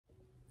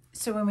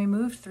So when we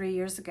moved 3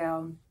 years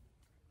ago,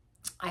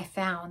 I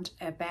found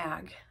a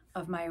bag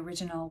of my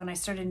original, when I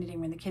started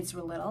knitting when the kids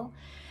were little.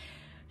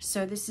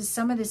 So this is,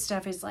 some of this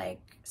stuff is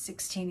like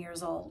 16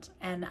 years old,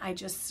 and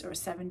or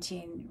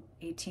 17,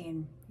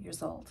 18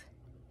 years old.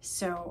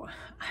 So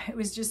it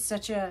was just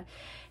such a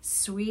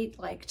sweet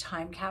like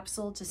time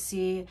capsule to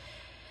see.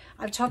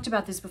 I've talked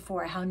about this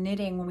before, how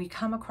knitting, when we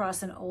come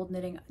across an old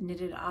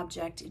knitted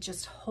object, it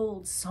just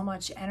holds so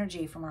much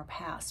energy from our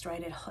past,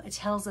 right? It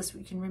tells us,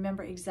 we can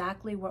remember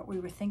exactly what we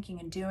were thinking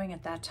and doing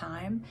at that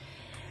time.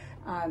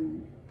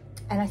 And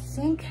I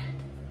think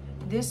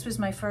this was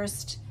my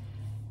first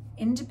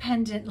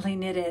independently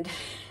knitted.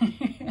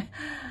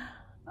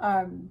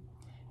 I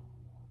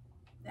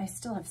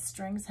still have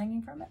strings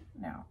hanging from it.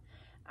 No.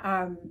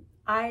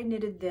 I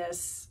knitted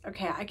this.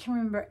 Okay, I can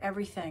remember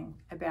everything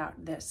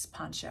about this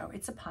poncho.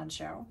 It's a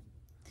poncho,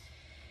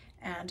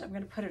 and I'm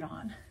going to put it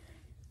on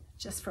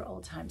just for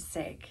old time's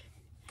sake.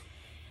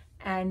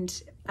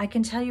 And I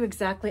can tell you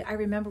exactly, I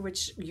remember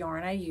which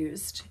yarn I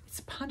used. It's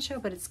a poncho,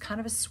 but it's kind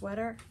of a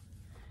sweater,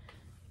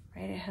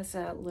 right? It has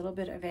a little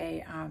bit of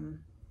a, I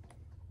don't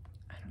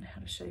know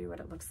how to show you what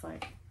it looks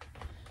like.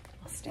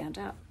 I'll stand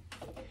up.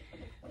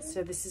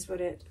 So this is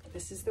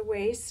this is the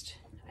waist.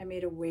 I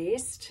made a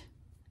waist.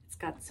 It's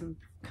got some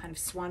kind of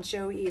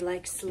swancho-y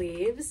like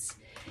sleeves.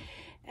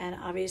 And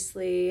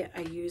obviously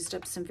I used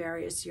up some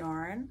various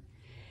yarn.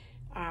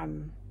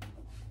 Kind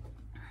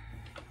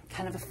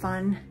of a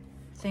fun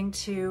thing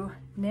to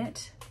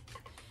knit.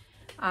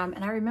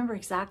 And I remember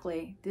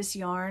exactly, this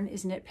yarn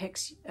is Knit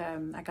Picks.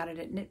 I got it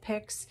at Knit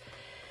Picks.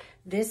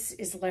 This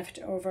is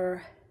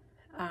leftover,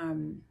 I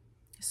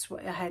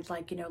had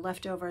like, you know,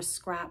 leftover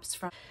scraps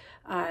from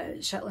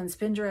Shetland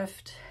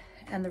Spindrift,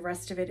 and the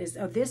rest of it is,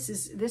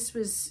 this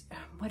was,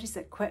 what is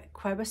it,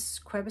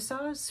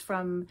 Quebissaws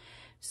from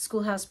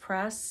Schoolhouse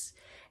Press,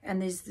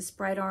 and this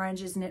bright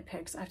orange is Knit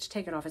Picks. I have to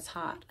take it off, it's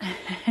hot.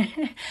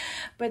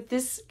 But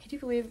this, can you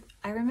believe,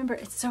 I remember,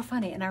 it's so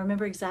funny, and I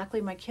remember exactly,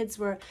 my kids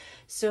were,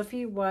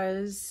 Sophie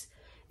was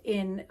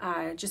in,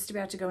 just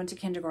about to go into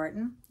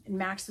kindergarten, and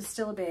Max was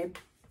still a babe.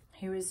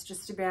 He was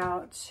just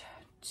about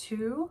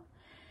 2,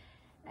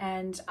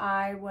 and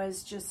I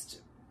was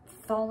just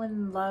fallen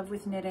in love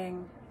with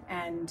knitting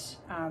and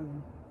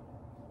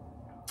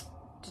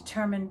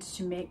determined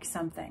to make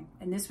something.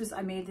 And this was,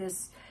 I made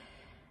this,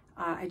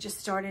 I just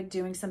started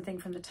doing something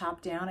from the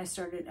top down. I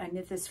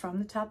knit this from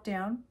the top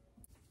down.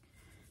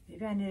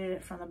 Maybe I knitted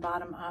it from the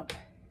bottom up,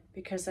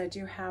 because I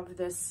do have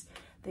this,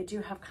 they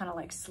do have kind of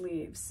like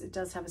sleeves. It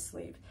does have a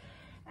sleeve.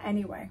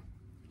 Anyway,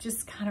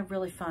 just kind of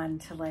really fun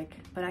to like,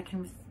 but I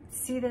can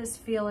see this,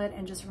 feel it,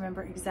 and just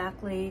remember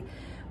exactly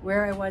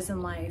where I was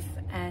in life.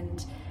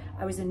 And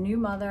I was a new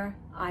mother.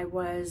 I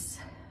was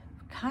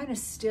kind of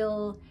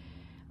still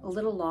a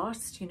little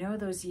lost, you know,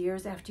 those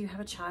years after you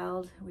have a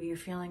child where you're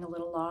feeling a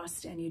little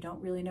lost and you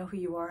don't really know who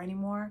you are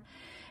anymore.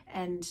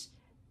 And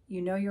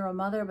you know you're a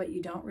mother, but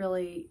you don't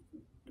really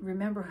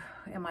remember,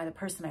 am I the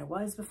person I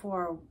was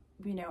before,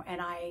 you know?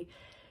 And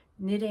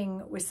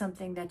knitting was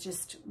something that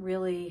just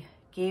really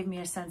gave me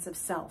a sense of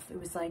self. It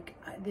was like,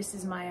 this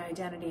is my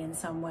identity in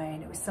some way.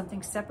 And it was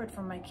something separate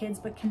from my kids,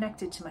 but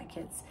connected to my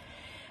kids.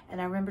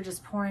 And I remember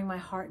just pouring my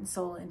heart and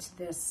soul into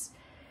this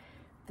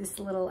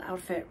little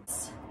outfit.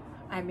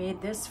 I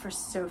made this for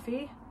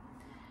Sophie.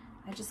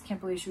 I just can't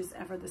believe she was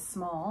ever this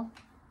small.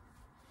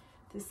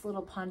 This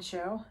little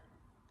poncho.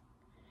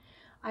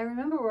 I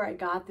remember where I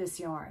got this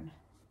yarn.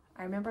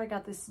 I remember I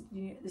got this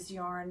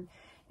yarn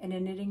in a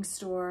knitting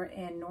store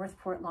in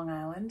Northport, Long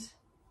Island.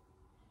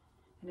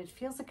 And it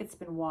feels like it's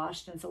been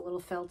washed and it's a little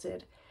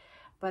felted.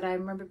 But I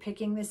remember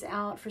picking this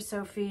out for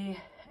Sophie,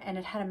 and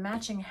it had a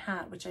matching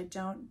hat, which I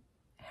don't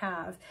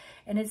have.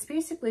 And it's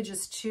basically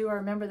just 2. I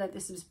remember that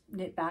this was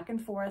knit back and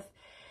forth.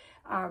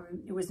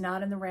 It was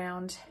not in the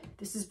round.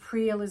 This is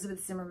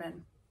pre-Elizabeth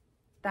Zimmerman.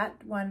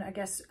 That one,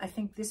 I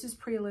think this is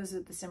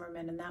pre-Elizabeth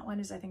Zimmerman, and that one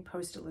is, I think,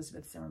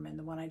 post-Elizabeth Zimmerman,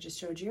 the one I just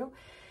showed you.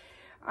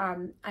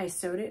 I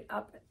sewed it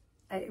up.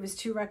 It was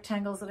 2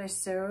 rectangles that I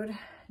sewed.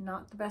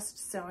 Not the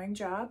best sewing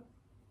job,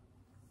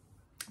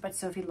 but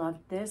Sophie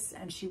loved this,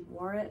 and she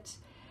wore it,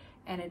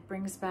 and it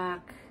brings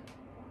back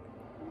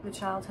the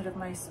childhood of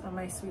my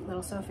sweet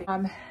little Sophie.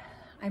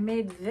 I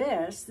made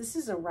this. This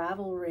is a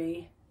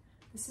Ravelry.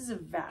 This is a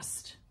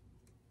vest,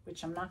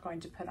 which I'm not going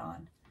to put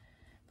on,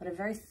 but a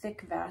very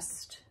thick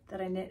vest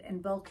that I knit in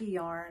bulky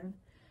yarn.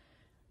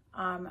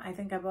 I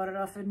think I bought it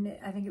off of,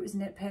 I think it was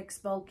Knit Picks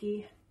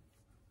bulky.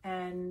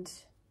 And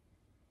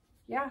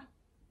yeah,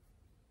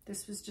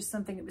 this was just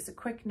something, it was a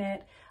quick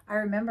knit. I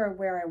remember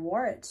where I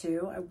wore it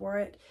to. I wore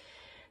it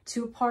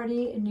to a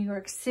party in New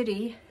York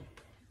City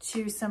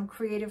to some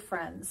creative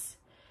friends,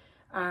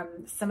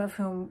 some of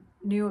whom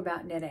knew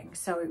about knitting.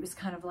 So it was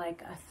kind of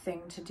like a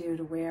thing to do,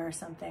 to wear or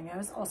something. I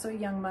was also a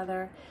young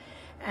mother.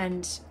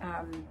 And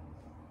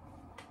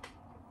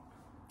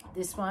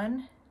this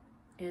one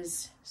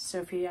is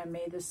Sophie. I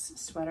made this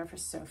sweater for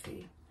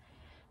Sophie.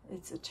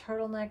 It's a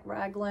turtleneck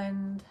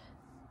raglan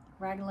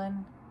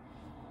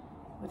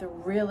with a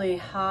really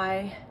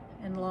high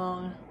and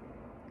long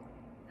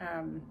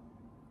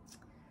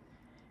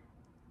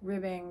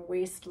ribbing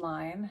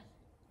waistline,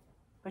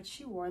 but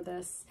she wore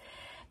this.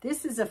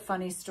 This is a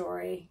funny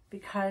story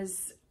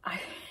because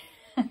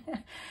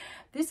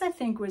this I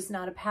think was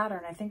not a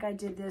pattern. I think I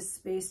did this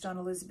based on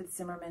Elizabeth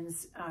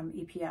Zimmerman's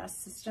EPS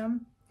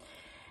system.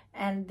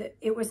 And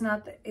it was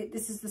not,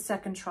 this is the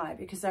second try,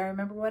 because I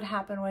remember what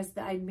happened was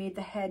that I made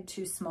the head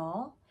too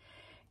small,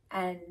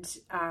 and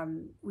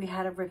we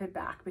had to rip it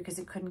back because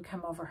it couldn't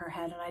come over her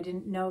head. And I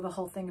didn't know the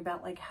whole thing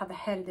about like how the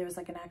head, there was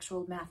like an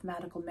actual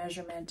mathematical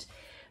measurement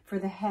for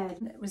the head.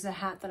 It was a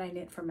hat that I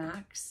knit for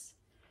Max.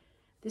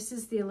 This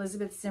is the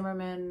Elizabeth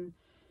Zimmerman,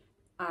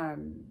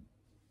 what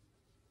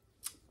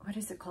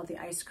is it called? The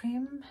ice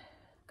cream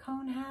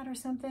cone hat or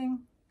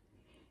something.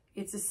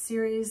 It's a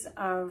series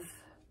of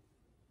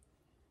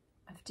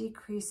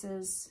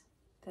decreases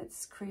that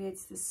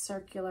creates this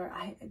circular,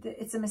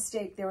 it's a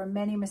mistake. There were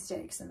many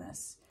mistakes in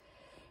this.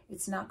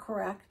 It's not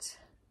correct,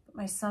 but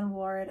my son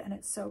wore it and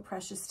it's so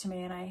precious to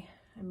me. And I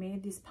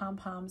made these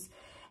pom-poms,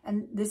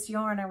 and this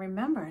yarn, I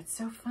remember, it's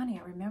so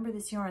funny. I remember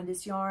this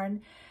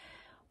yarn,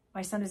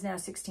 my son is now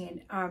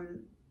 16.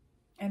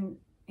 And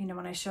you know,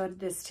 when I showed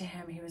this to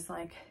him, he was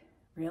like,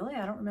 really?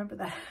 I don't remember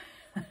that.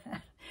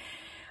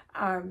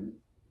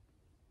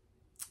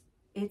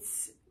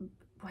 It's,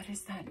 what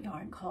is that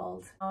yarn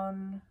called?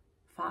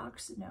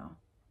 Fox? No,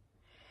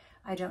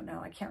 I don't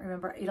know. I can't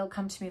remember. It'll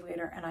come to me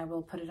later and I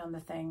will put it on the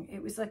thing.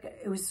 It was like,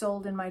 it was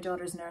sold in my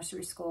daughter's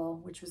nursery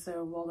school, which was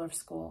a Waldorf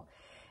school.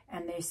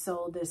 And they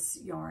sold this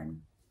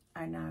yarn.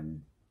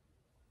 And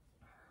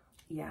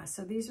yeah,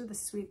 so these are the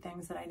sweet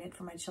things that I knit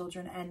for my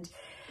children. And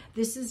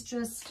this is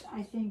just,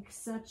 I think,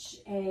 such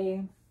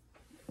a,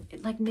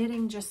 like,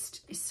 knitting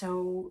just is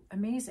so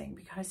amazing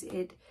because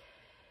it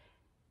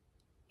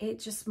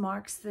just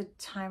marks the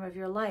time of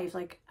your life.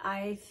 Like,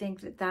 I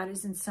think that that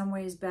is in some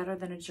ways better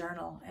than a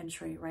journal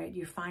entry, right?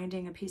 You're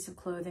finding a piece of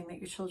clothing that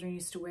your children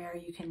used to wear.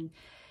 You can,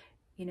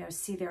 you know,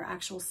 see their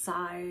actual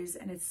size,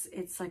 and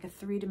it's like a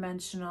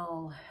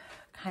three-dimensional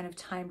kind of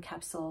time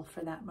capsule for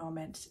that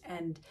moment.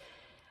 And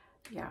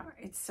yeah,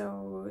 it's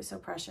so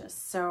precious.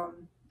 So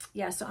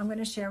yeah, so I'm going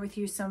to share with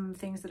you some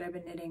things that I've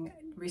been knitting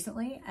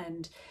recently,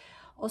 and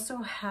also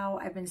how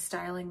I've been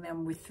styling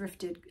them with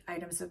thrifted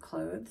items of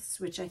clothes,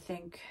 which I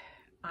think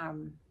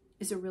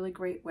is a really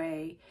great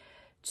way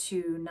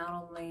to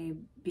not only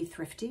be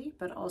thrifty,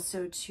 but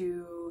also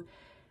to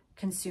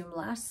consume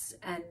less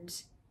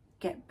and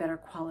get better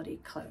quality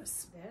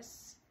clothes.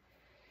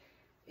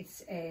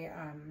 It's a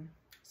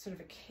sort of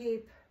a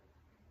cape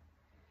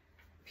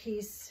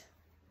piece,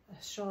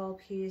 a shawl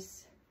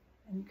piece,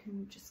 and you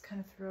can just kind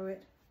of throw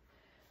it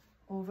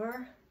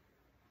over.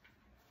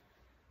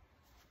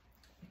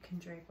 You can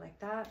drape like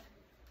that.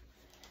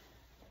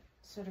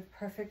 Sort of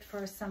perfect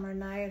for a summer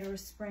night or a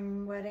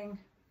spring wedding.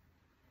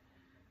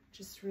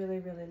 Just really,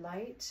 really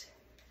light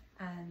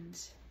and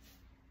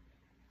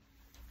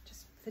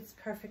just fits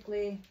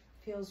perfectly,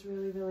 feels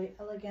really, really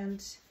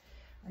elegant,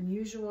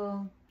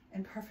 unusual,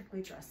 and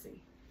perfectly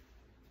dressy.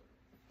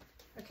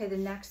 Okay, the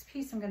next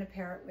piece I'm going to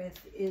pair it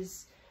with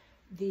is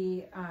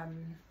the,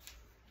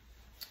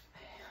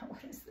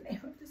 what is the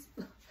name of this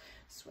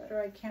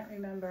sweater? I can't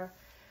remember.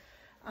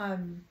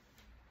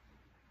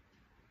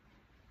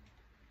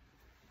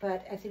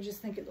 But I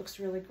just think it looks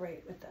really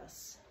great with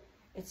this.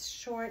 It's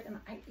short, and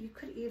you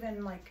could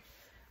even like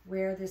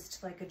wear this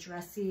to like a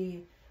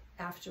dressy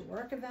after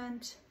work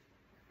event.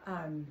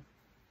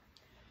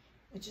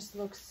 It just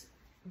looks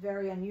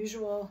very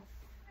unusual,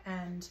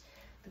 and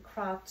the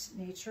cropped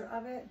nature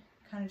of it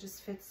kind of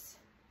just fits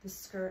the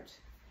skirt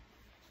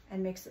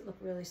and makes it look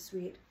really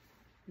sweet.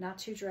 Not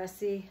too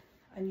dressy,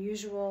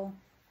 unusual.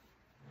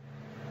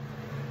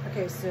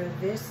 Okay, so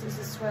this is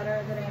a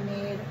sweater that I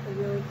made, a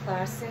really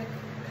classic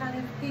kind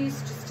of piece,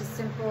 just a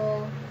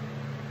simple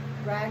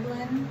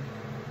raglan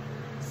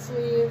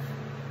sleeve,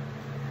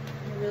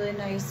 a really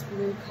nice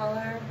blue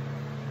color,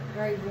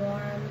 very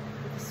warm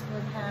with a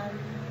split hem.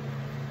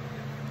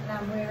 And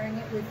I'm wearing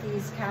it with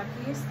these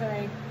khakis that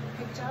I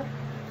picked up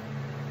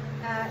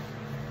at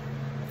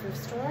a thrift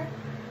store.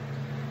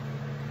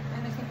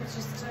 And I think it's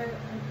just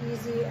an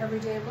easy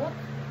everyday look.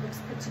 Looks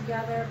put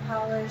together,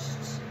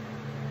 polished,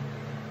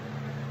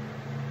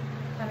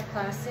 kind of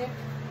classic.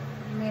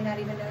 You may not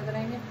even know that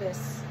I knit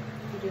this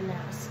if you didn't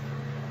ask.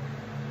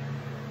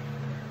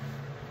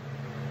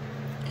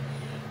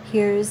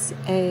 Here's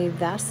a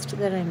vest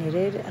that I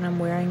knitted, and I'm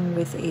wearing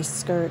with a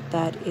skirt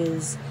that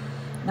is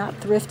not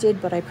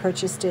thrifted, but I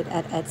purchased it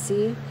at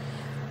Etsy.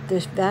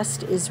 The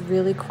vest is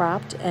really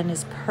cropped and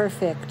is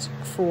perfect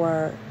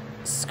for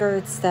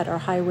skirts that are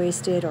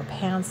high-waisted or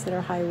pants that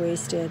are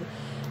high-waisted.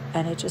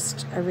 And I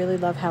really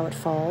love how it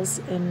falls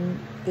in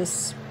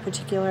this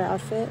particular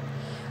outfit.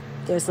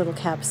 There's little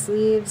cap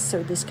sleeves,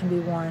 so this can be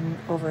worn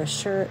over a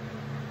shirt.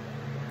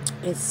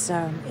 It's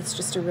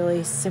just a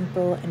really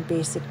simple and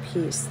basic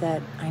piece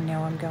that I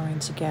know I'm going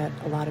to get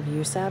a lot of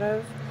use out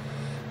of.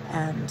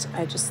 And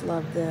I just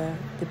love the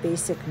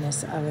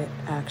basicness of it,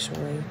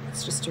 actually.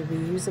 It's just a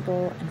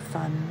reusable and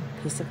fun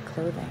piece of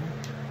clothing.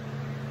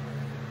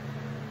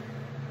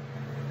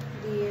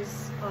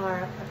 These are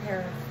a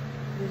pair of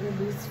really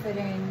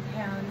loose-fitting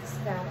pants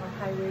that are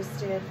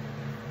high-waisted,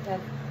 that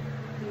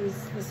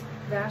this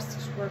vest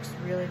works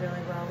really,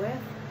 really well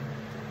with.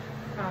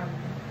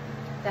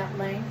 That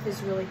length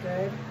is really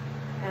good,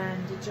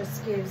 and it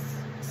just gives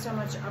so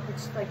much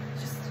opportunity, like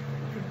just,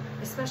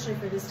 especially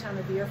for this time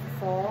of year for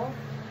fall.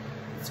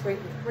 It's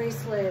great with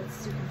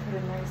bracelets. You can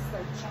put a nice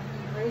like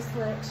chunky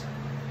bracelet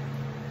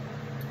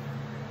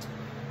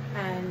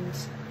and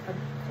a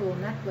cool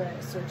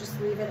necklace, or just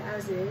leave it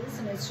as is,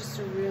 and it's just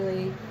a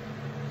really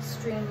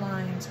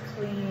streamlined,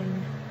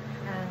 clean,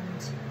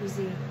 and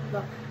easy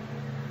look.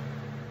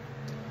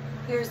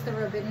 Here's the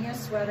Robinia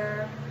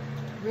sweater,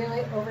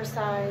 really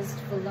oversized,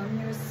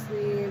 voluminous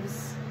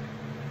sleeves,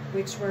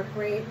 which work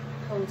great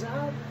pulled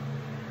up.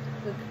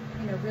 Look,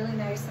 you know, really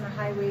nice in a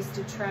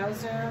high-waisted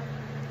trouser,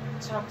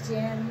 tucked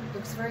in.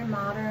 Looks very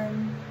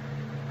modern.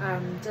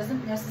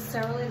 Doesn't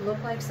necessarily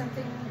look like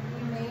something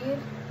you made,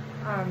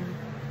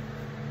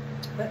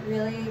 but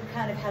really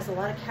kind of has a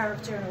lot of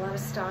character and a lot of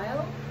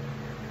style.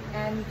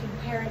 And you can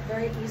pair it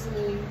very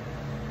easily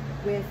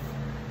with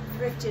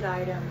thrifted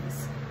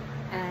items,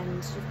 and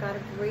you've got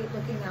a great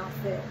looking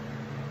outfit.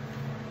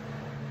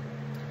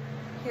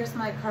 Here's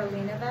my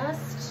Carlina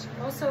vest,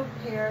 also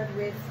paired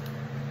with,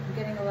 I'm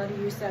getting a lot of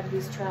use out of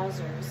these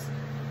trousers.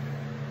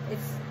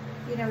 It's,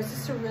 you know, it's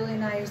just a really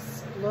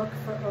nice look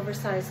for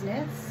oversized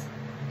knits,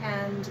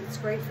 and it's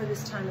great for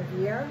this time of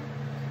year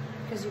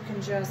because you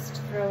can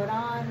just throw it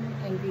on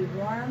and be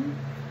warm,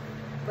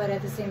 but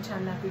at the same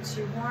time not be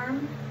too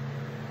warm.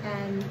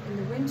 And in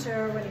the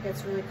winter, when it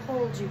gets really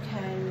cold, you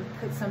can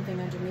put something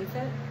underneath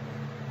it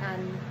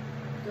and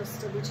you'll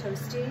still be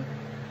toasty.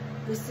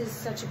 This is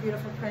such a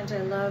beautiful print.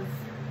 I love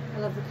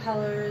the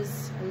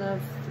colors. I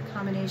love the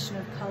combination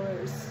of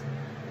colors.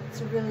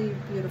 It's a really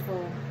beautiful,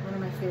 one of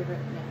my favorite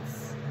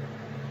knits.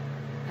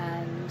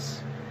 And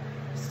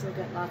still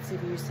get lots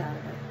of use out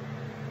of it.